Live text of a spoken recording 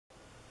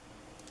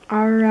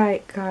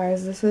Alright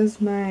guys, this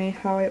is my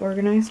how I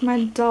organize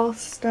my doll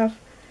stuff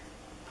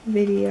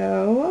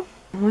video.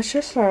 Let's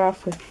just start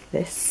off with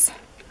this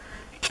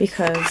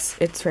because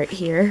it's right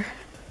here.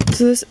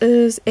 So this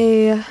is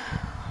a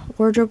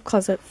wardrobe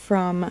closet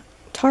from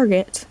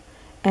Target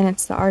and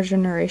it's the Our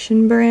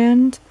Generation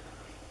brand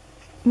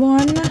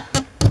one.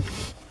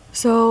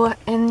 So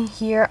in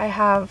here I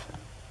have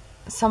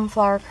some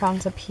flower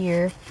crowns up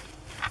here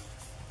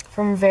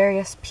from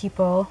various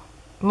people,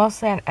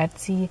 mostly on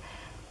Etsy,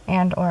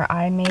 and or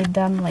I made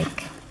them,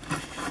 like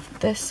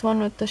this one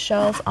with the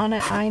shells on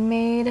it I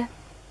made.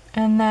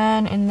 And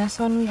then in this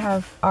one we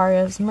have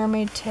Arya's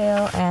mermaid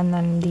tail and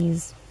then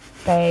these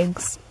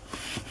bags.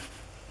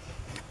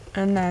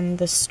 And then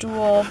the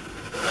stool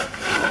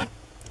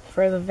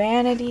for the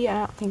vanity. I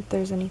don't think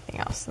there's anything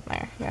else in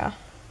there. Yeah.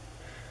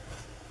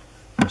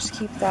 Just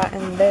keep that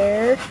in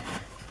there.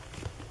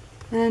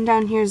 And then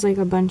down here is like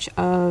a bunch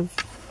of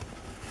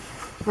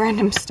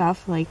random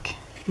stuff, like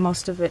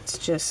most of it's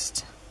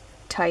just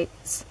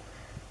tights,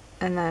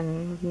 and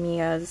then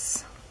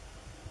Mia's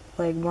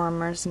leg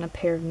warmers and a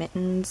pair of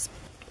mittens.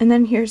 And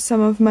then here's some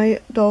of my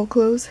doll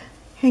clothes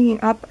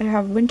hanging up. I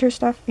have winter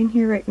stuff in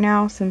here right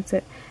now since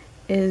it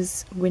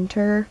is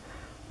winter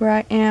where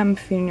I am.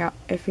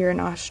 If you're in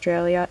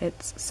Australia,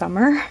 it's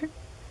summer.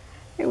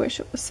 I wish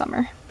it was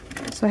summer.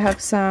 So I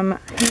have some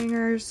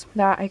hangers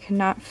that I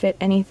cannot fit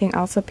anything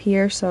else up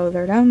here, so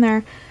they're down there.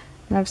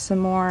 And I have some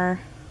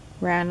more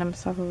random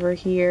stuff over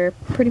here,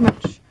 pretty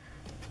much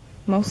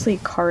mostly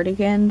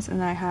cardigans,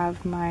 and I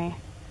have my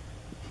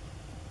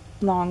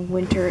long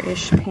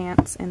winter-ish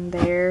pants in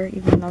there,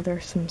 even though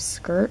there's some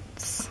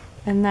skirts.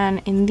 And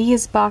then in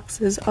these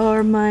boxes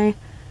are my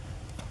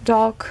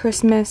doll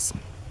Christmas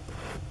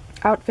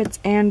outfits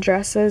and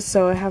dresses,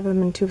 so I have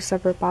them in two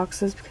separate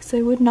boxes because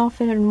they would not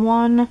fit in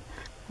one.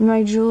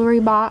 My jewelry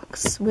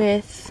box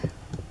with,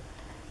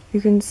 you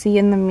can see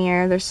in the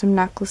mirror, there's some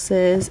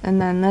necklaces, and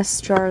then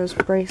this jar is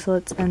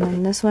bracelets, and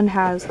then this one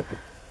has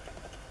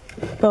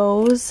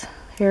bows,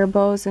 hair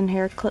bows and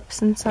hair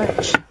clips and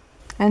such.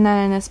 And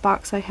then in this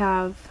box I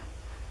have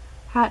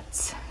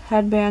hats,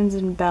 headbands,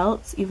 and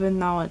belts, even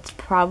though it's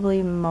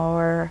probably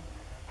more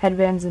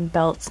headbands and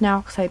belts now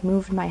because I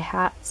moved my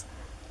hats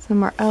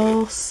somewhere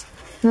else.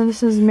 And then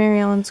this is Mary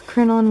Ellen's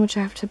crinoline, which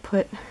I have to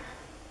put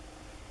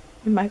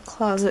in my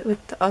closet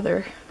with the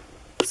other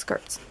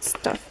skirts and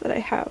stuff that I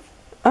have.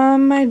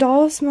 My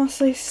dolls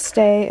mostly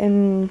stay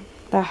in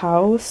the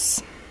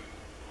house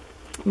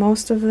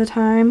most of the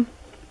time,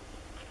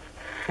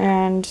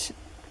 and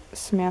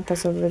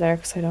Samantha's over there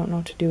because I don't know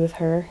what to do with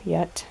her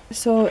yet.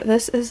 So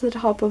this is the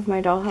top of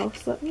my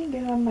dollhouse. Let me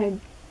get on my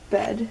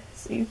bed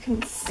so you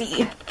can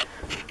see. I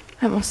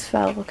almost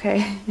fell,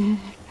 okay.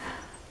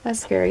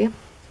 That's scary.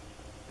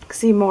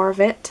 See more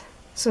of it.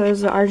 So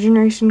there's the Our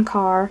Generation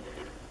car.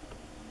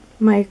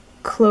 My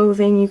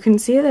clothing, you can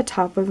see the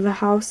top of the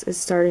house is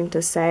starting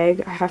to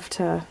sag. I have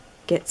to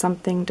get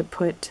something to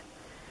put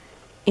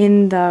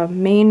in the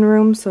main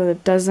room so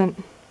it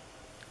doesn't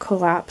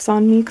collapse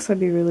on me because that'd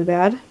be really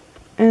bad.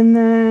 And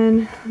then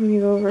let me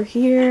go over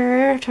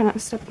here, try not to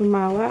step on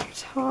my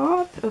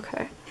laptop.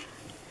 Okay,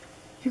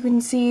 you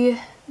can see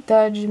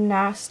the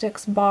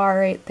gymnastics bar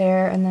right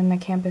there, and then the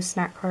campus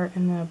snack cart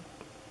and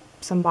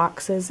some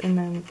boxes, and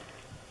then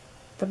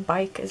the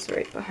bike is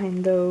right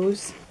behind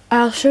those.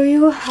 I'll show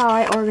you how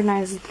I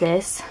organized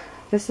this.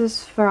 This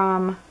is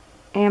from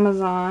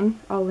Amazon.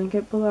 I'll link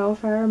it below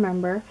if I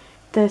remember.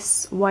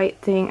 This white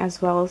thing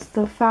as well as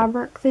the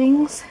fabric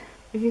things.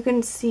 If you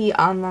can see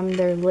on them,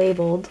 they're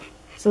labeled.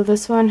 So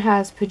this one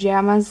has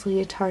pajamas,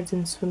 leotards,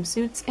 and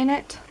swimsuits in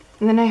it.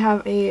 And then I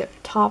have a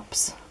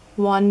tops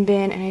 1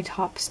 bin and a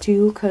tops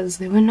 2 because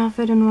they would not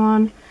fit in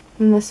one.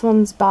 And this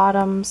one's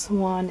bottoms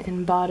 1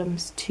 and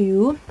bottoms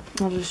 2.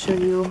 I'll just show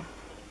you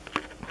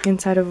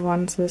inside of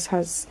one. So this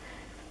has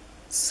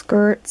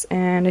skirts,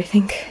 and I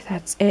think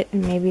that's it,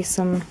 and maybe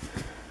some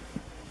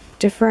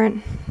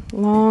different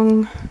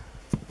long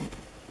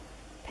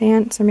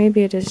pants, or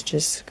maybe it is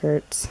just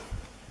skirts.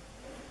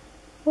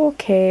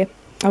 Okay.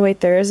 Oh wait,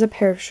 there is a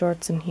pair of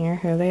shorts in here.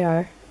 Here they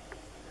are.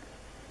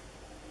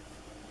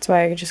 That's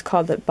why I just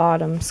called it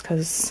bottoms,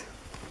 because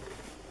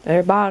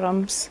they're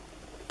bottoms.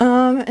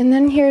 And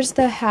then here's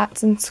the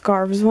hats and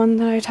scarves one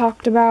that I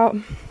talked about.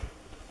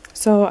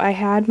 So I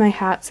had my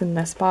hats in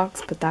this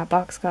box, but that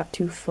box got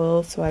too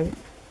full, so I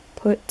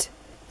put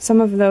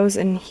some of those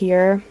in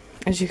here.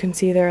 As you can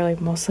see, they're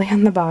like mostly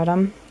on the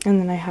bottom.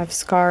 And then I have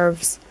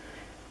scarves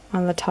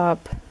on the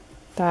top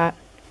that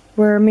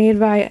were made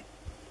by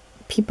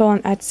people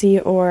on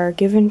Etsy or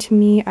given to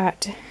me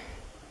at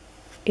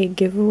a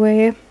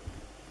giveaway.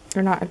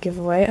 Or not a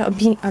giveaway, a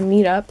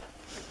meetup.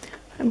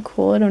 I'm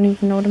cool, I don't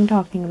even know what I'm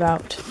talking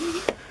about.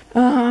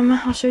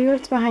 I'll show you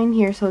what's behind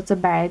here. So it's a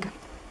bag.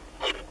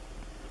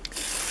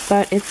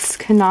 But it's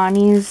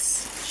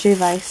Kanani's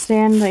shave ice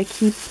stand I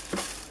keep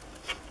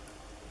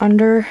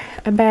under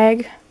a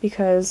bag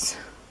because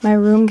my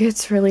room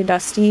gets really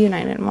dusty and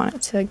I didn't want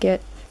it to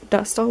get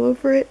dust all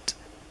over it.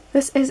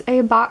 This is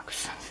a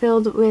box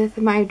filled with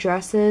my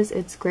dresses.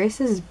 It's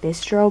Grace's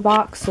Bistro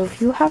box, so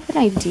if you have an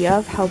idea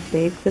of how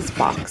big this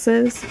box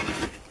is,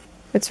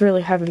 it's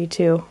really heavy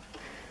too.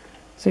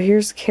 So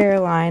here's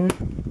Caroline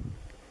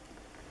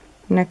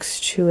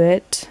next to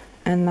it,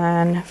 and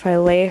then if I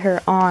lay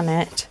her on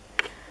it,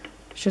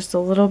 it's just a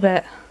little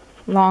bit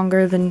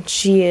longer than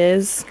she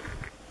is.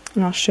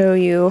 And I'll show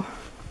you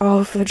all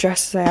of the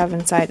dresses I have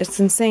inside.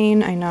 It's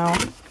insane, I know.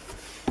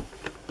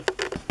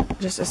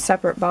 Just a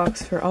separate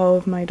box for all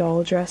of my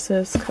doll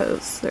dresses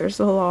because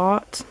there's a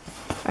lot.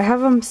 I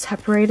have them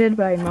separated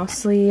by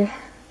mostly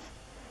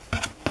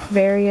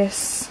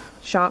various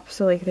shops.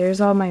 So like there's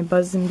all my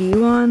Buzz and Bee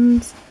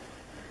ones.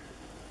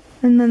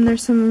 And then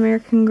there's some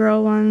American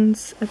Girl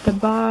ones at the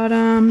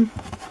bottom.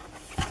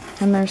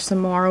 And there's some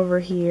more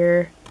over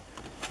here.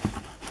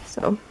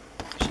 So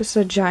it's just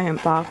a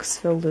giant box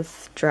filled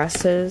with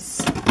dresses,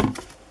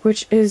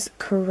 which is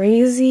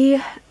crazy.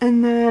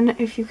 And then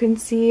if you can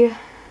see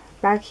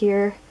back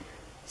here,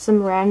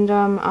 some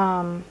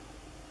random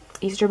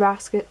Easter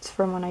baskets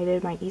from when I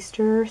did my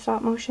Easter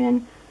stop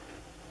motion,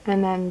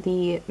 and then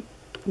the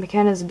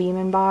McKenna's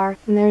Beam & Bar,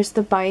 and there's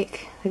the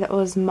bike that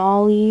was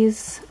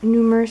Molly's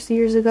numerous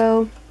years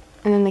ago,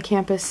 and then the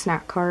campus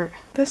snack cart.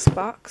 This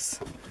box,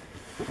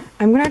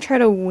 I'm gonna try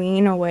to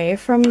wean away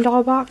from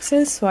doll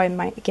boxes, so I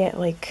might get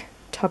like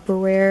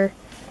Tupperware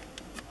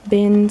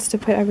bins to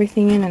put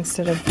everything in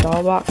instead of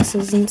doll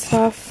boxes and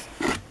stuff.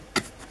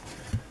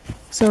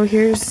 So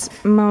here's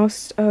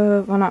most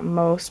of, well not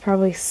most,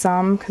 probably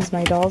some, because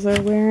my dolls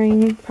are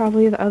wearing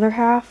probably the other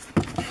half.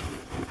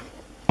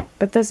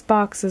 But this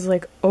box is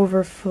like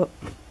overfilled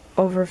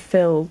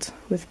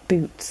with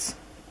boots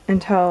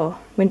until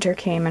winter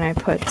came and I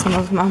put some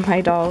of them on my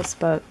dolls.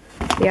 But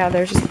yeah,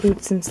 there's just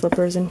boots and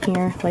slippers in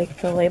here like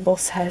the label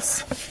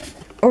says.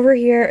 Over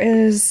here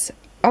is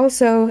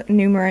also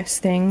numerous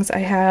things. I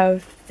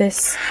have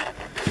this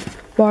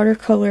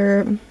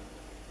watercolor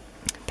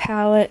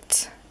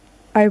palette.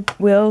 I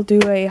will do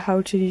a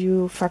how to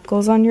do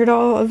freckles on your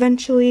doll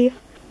eventually.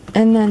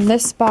 And then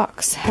this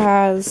box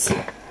has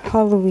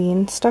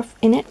Halloween stuff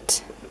in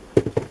it.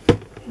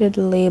 I did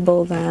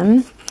label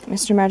them.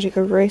 Mr. Magic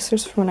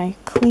erasers for when I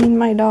clean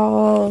my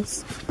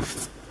dolls,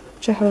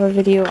 which I have a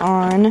video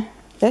on.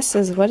 This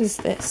is, what is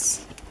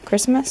this?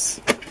 Christmas?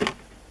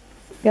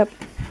 Yep,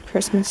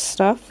 Christmas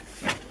stuff.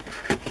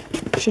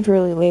 Should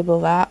really label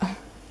that.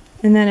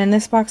 And then in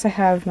this box I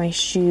have my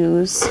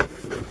shoes,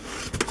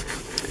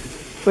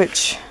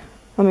 which,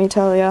 let me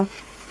tell you,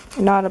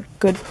 not a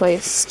good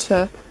place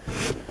to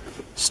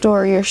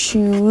store your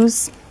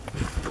shoes.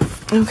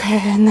 Okay,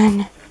 and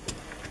then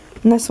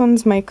this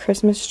one's my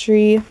Christmas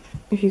tree,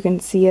 if you can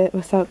see it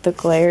without the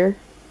glare,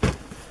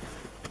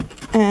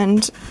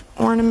 and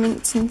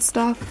ornaments and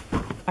stuff.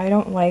 I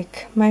don't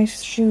like my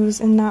shoes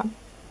in that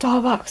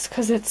doll box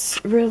because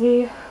it's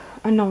really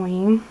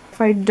annoying. If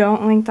I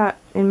don't link that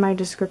in my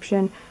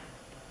description,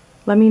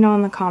 let me know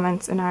in the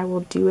comments and I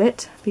will do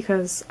it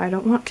because I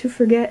don't want to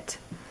forget.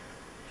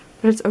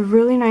 But it's a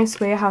really nice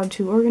way how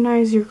to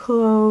organize your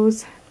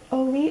clothes.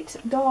 Elite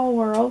Doll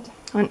World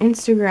on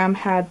Instagram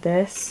had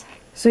this,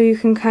 so you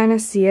can kind of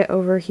see it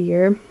over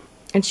here.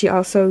 And she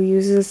also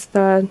uses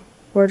the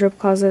wardrobe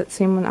closet,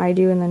 same one I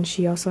do, and then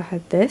she also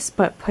had this,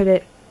 but put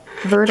it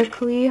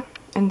vertically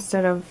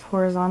instead of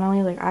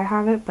horizontally like I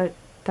have it, but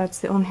that's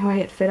the only way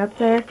it fit up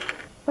there.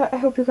 But I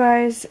hope you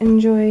guys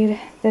enjoyed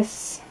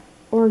this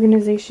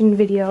organization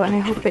video, and I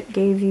hope it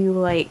gave you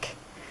like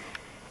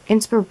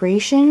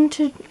inspiration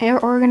to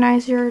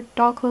organize your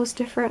doll clothes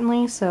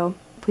differently. So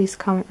please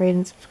comment, rate,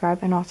 and subscribe,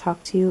 and I'll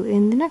talk to you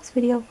in the next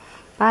video.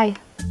 Bye!